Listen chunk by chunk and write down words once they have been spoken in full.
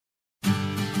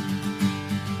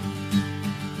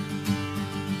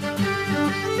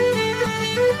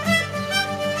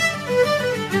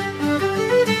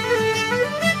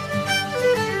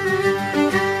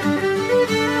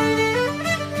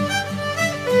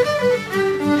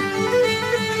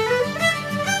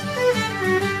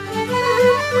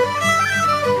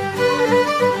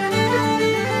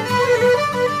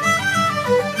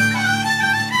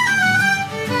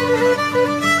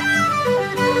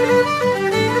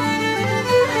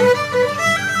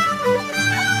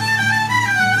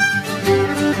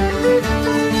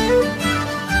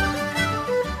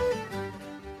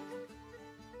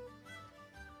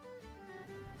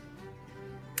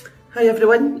Hi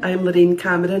everyone, I'm Lorraine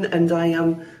Cameron and I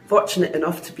am fortunate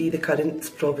enough to be the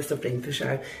current Provost of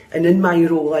Renfrewshire, and in my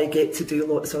role I get to do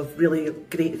lots of really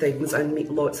great things and meet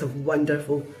lots of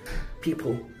wonderful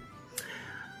people.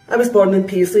 I was born in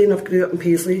Paisley and I've grew up in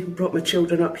Paisley, brought my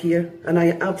children up here, and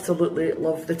I absolutely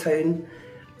love the town.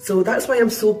 So that's why I'm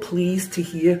so pleased to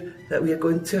hear that we are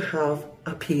going to have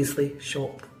a Paisley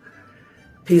shop.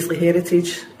 Paisley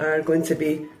Heritage are going to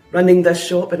be running this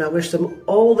shop and I wish them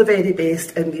all the very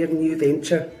best in their new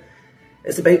venture.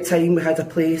 It's about time we had a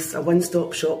place, a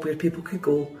one-stop shop where people could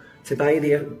go to buy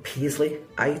their Paisley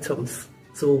items.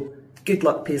 So good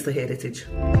luck, Paisley Heritage.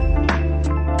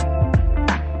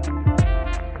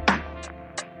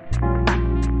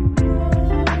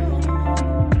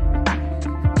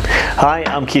 Hi,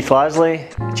 I'm Keith Lasley,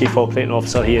 Chief Operating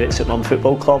Officer here at St Mirren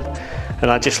Football Club, and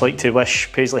I'd just like to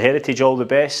wish Paisley Heritage all the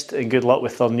best and good luck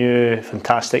with their new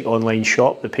fantastic online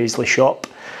shop, the Paisley Shop.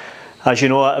 As you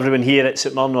know, everyone here at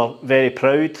St Mirren are very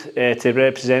proud to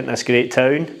represent this great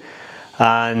town,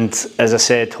 and as I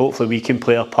said, hopefully we can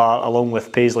play a part along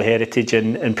with Paisley Heritage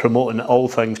in promoting all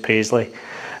things Paisley.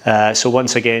 So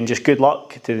once again, just good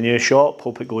luck to the new shop,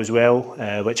 hope it goes well,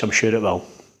 which I'm sure it will.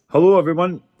 Hello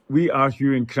everyone. We are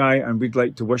Hugh and Cry and we'd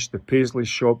like to wish the Paisley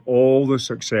Shop all the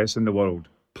success in the world.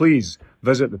 Please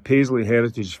visit the Paisley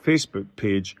Heritage Facebook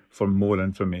page for more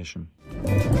information.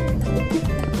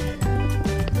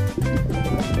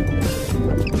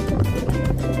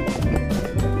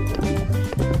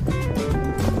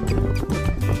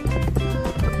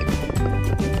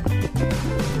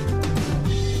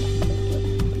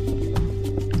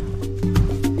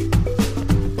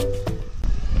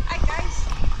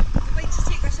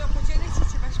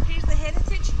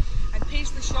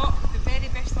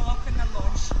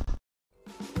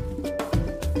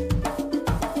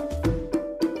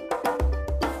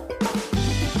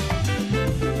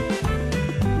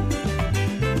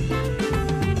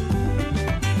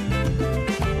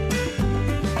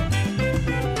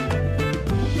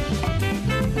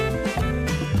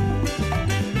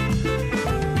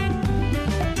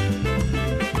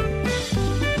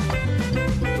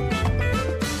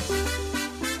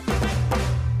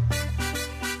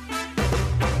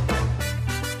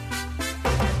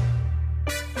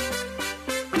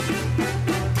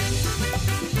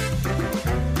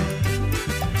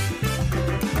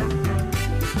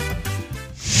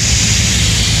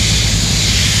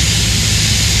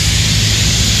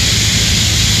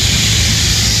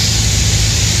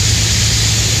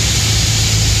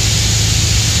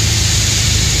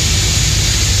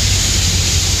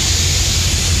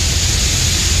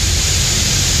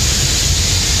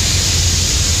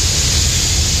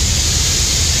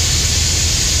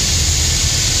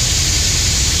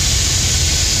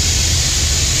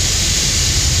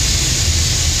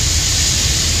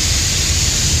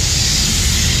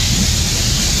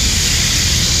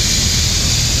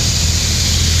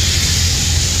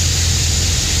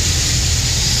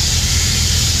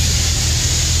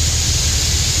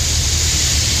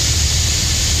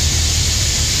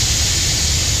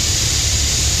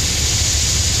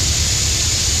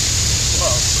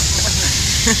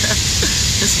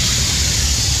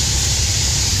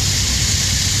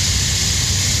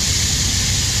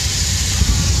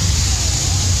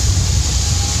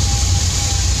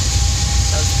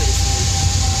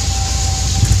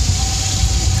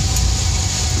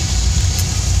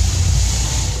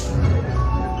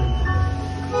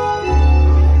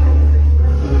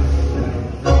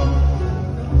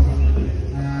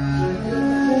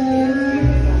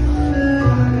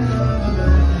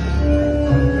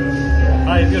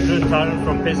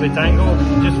 From Paisley Tango,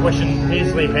 just wishing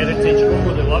Paisley Heritage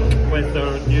all the luck with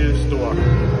their new store.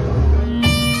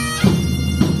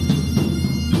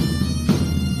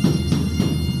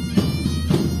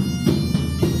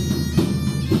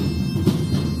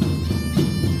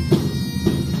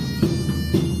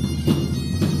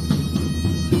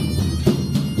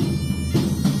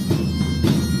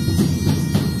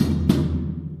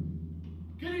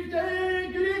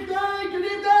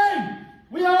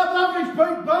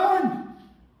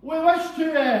 We wish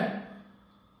to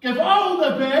give all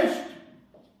the best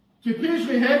to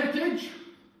Paisley Heritage,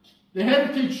 the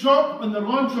Heritage Shop and the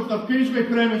launch of their Paisley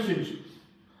premises.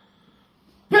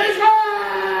 Paisley!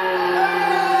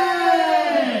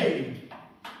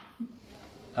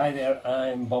 Hi there,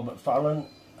 I'm Bob McFarlane.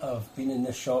 I've been in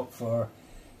this shop for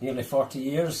nearly 40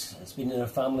 years. It's been in our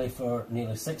family for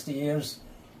nearly 60 years.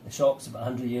 The shop's about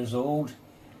 100 years old,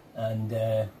 and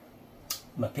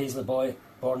I'm a Paisley boy,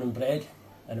 born and bred,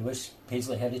 and I wish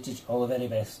Paisley Heritage all the very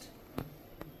best.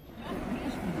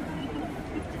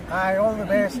 Hi, all the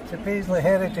best to Paisley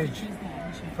Heritage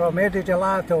from Eddie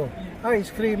Gelato.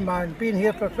 ice cream man, been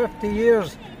here for 50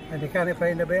 years and you can't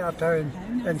find a better town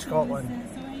in Scotland.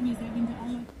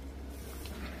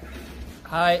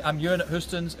 Hi, I'm Ewan at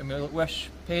Houston's and we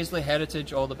wish Paisley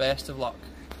Heritage all the best of luck.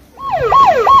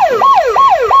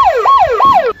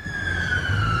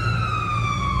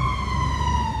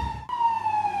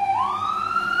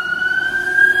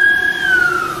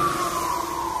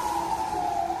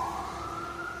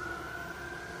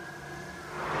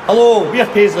 Hello, we're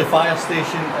Paisley Fire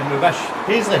Station and we wish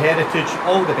Paisley Heritage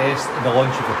all the best in the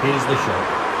launch of the Paisley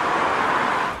Shop.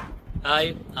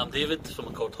 Hi, I'm David from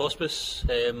Accord Hospice.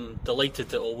 Delighted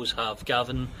to always have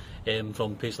Gavin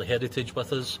from Paisley Heritage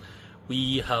with us.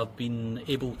 We have been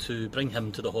able to bring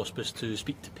him to the hospice to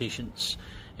speak to patients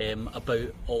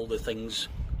about all the things,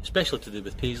 especially to do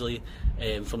with Paisley,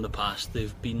 from the past.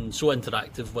 They've been so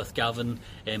interactive with Gavin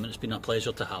and it's been a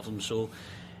pleasure to have him. So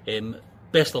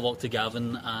best of luck to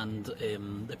Gavin and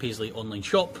the Paisley online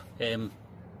shop.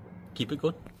 Keep it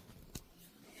going.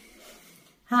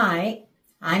 Hi,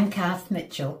 I'm Kath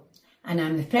Mitchell and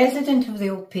I'm the president of the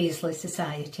Old Paisley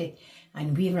Society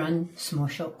and we run Small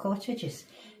Shop Cottages.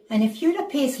 And if you're a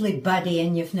Paisley buddy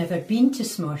and you've never been to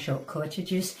Small Shop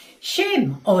Cottages,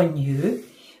 shame on you.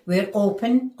 We're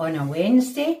open on a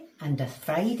Wednesday and a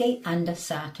Friday and a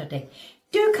Saturday.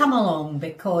 Do come along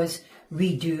because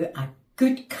we do a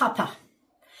good cuppa.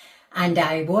 And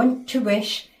I want to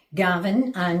wish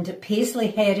Gavin and Paisley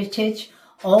Heritage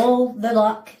all the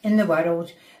luck in the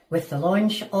world with the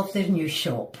launch of their new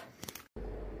shop.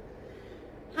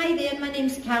 Hi there, my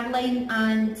name's Caroline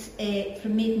and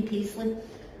from Maiden Paisley.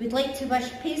 We'd like to wish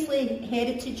Paisley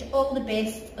Heritage all the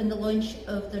best on the launch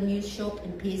of their new shop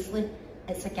in Paisley.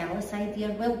 It's a gallus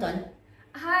idea, well done.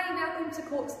 Hi, welcome to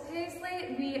Coates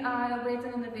Paisley. We are a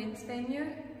wedding and events venue.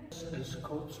 This is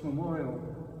Coates Memorial,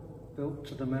 built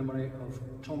to the memory of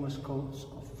Thomas Coates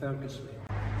of Fergusway.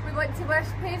 We want to wish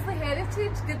Paisley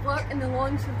Heritage good luck in the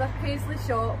launch of their Paisley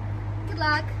shop. Good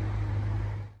luck.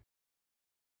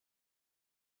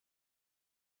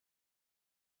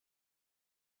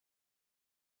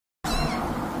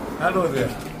 Hello there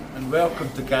and welcome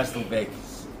to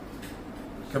Castlebeckies.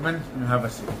 Come in and have a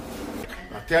seat.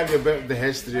 I'll tell you about the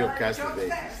history of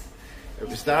Castlebeckies. It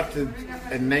was started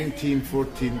in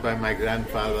 1914 by my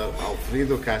grandfather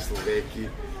Alfredo Castelvecchi,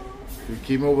 who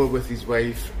came over with his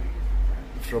wife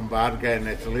from Barga in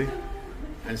Italy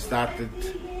and started,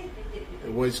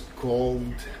 it was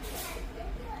called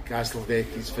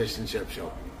Castelvecchi's Fish and Chip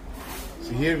Shop.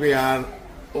 So here we are,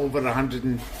 over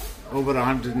 108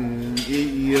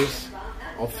 years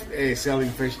of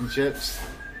selling fish and chips.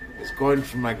 It's gone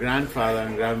from my grandfather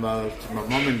and grandmother to my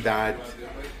mum and dad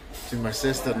to my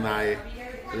sister and I,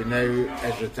 who now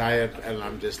is retired, and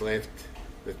I'm just left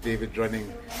with David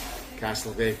running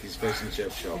Castelvecchi's Fish and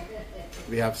Chip Shop.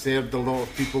 We have served a lot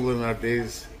of people in our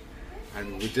days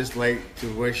and we'd just like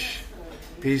to wish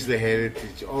Paisley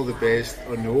Heritage all the best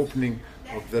on the opening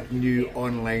of their new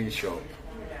online shop.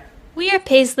 We are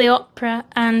Paisley Opera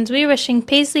and we're wishing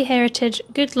Paisley Heritage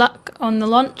good luck on the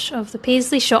launch of the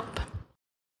Paisley Shop.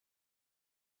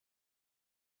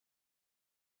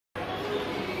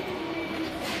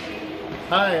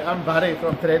 Hi, I'm Barry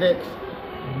from Tredex.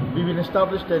 We've been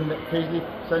established in Paisley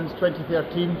since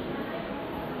 2013,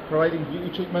 providing beauty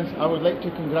treatments. I would like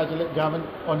to congratulate Gavin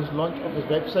on his launch of his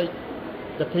website,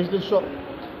 the Paisley Shop.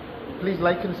 Please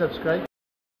like and subscribe.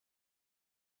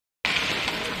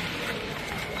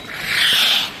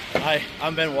 Hi,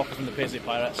 I'm Ben Walker from the Paisley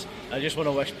Pirates. I just want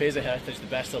to wish Paisley Heritage the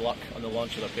best of luck on the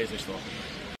launch of their Paisley store.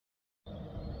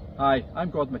 Hi, I'm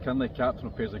Gordon McKinley, captain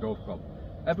of Paisley Golf Club.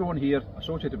 Everyone here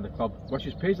associated with the club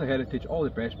wishes Paisley Heritage all the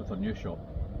best with their new shop.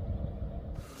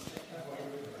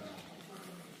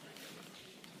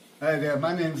 Hi there,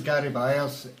 my name's Gary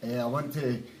Byers. I want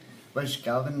to wish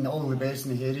Gavin all the best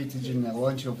in the heritage and the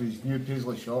launch of his new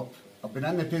Paisley shop. I've been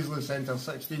in the Paisley Centre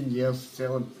 16 years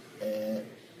selling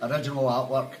original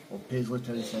artwork of Paisley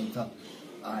Town Centre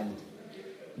and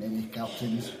many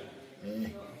cartoons.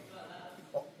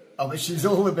 I wish you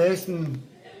all the best and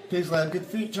Paisley a good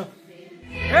future.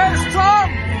 It's Tom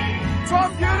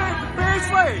Bury from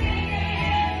Paisley.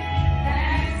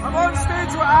 I'm on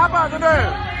stage with ABBA, the new.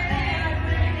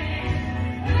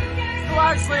 No,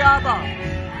 actually ABBA.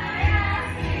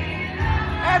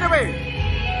 Anyway,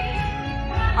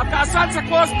 I've got a Santa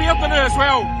Claus beard the new as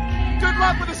well. Good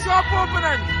luck with the shop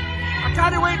opening. I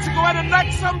can't wait to go in and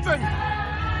nick something.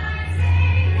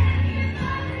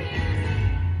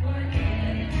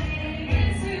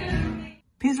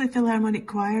 Paisley Philharmonic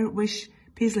Choir wish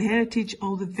Paisley Heritage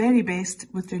all the very best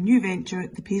with their new venture,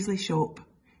 the Paisley Shop.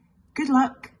 Good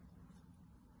luck.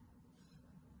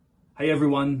 Hey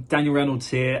everyone, Daniel Reynolds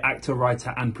here, actor,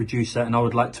 writer and producer, and I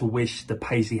would like to wish the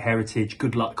Paisley Heritage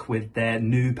good luck with their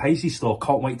new Paisley store.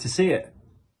 Can't wait to see it.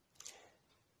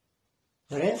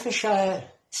 The Renfrewshire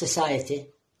Society,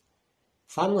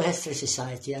 Family History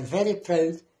Society, are very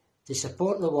proud to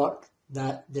support the work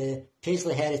that the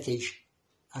Paisley Heritage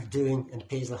are doing in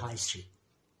Paisley High Street.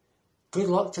 Good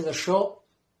luck to their shop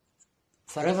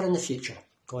forever in the future,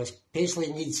 because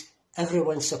Paisley needs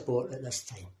everyone's support at this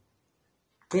time.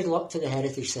 Good luck to the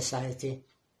Heritage Society.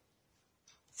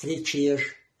 3 cheers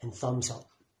and thumbs up.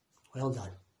 Well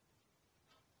done.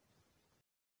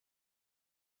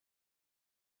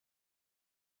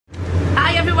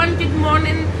 Hi everyone, good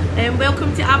morning and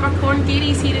welcome to Abercorn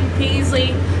Dairies here in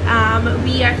Paisley.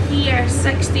 We are here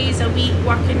 6 days a week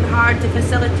working hard to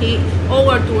facilitate all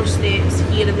our doorsteps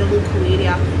here in the local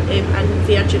area and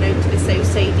verging out to the south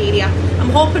side area.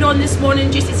 I'm hopping on this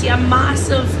morning just to say a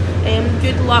massive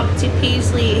good luck to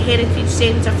Paisley Heritage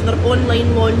Centre for their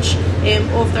online launch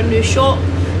of their new shop.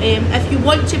 If you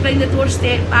want to bring the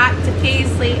doorstep back to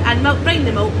Paisley and bring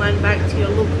the milkman back to your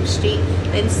local street,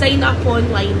 then sign up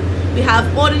online. We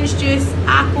have orange juice,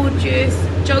 apple juice,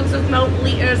 jugs of milk,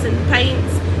 litres and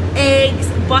pints, eggs,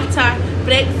 butter,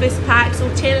 breakfast packs,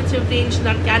 alternative range and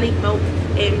organic milk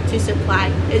to supply,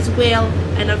 as well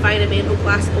in environmental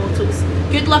glass bottles.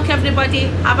 Good luck everybody,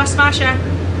 have a smasher.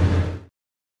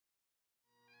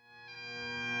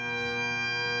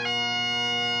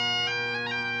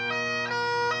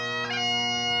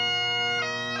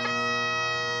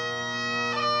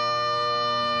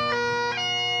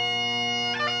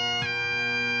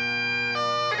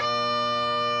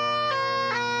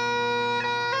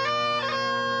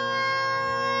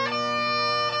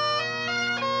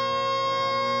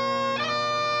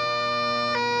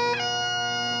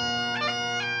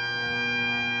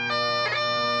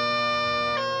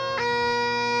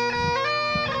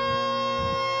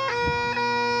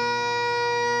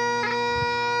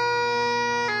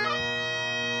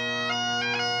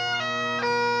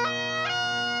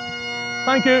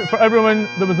 Thank you for everyone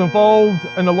that was involved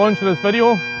in the launch of this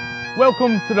video.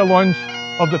 Welcome to the launch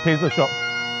of the Paisley Shop.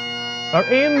 Our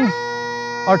aims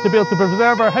are to be able to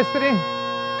preserve our history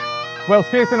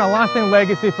whilst creating a lasting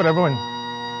legacy for everyone.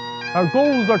 Our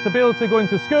goals are to be able to go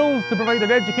into schools to provide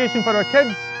an education for our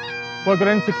kids, while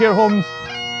going into care homes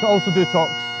to also do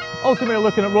talks. Ultimately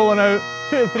looking at rolling out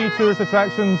 2 to 3 tourist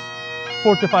attractions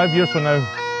 4 to 5 years from now.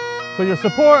 So your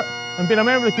support and being a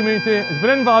member of the community has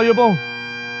been invaluable.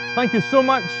 Thank you so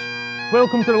much.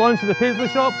 Welcome to the launch of the Paisley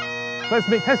Shop. Let's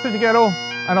make history together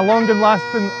and a long and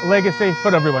lasting legacy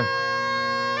for everyone.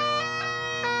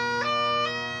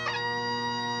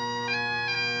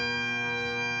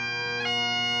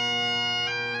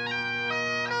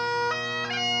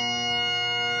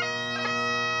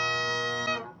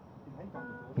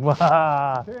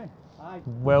 Wow.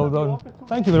 Well done.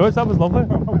 Thank you very much, that was lovely.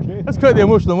 Okay. That's quite the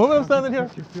emotional moment I'm standing here.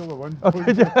 You feel the wind.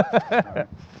 Okay.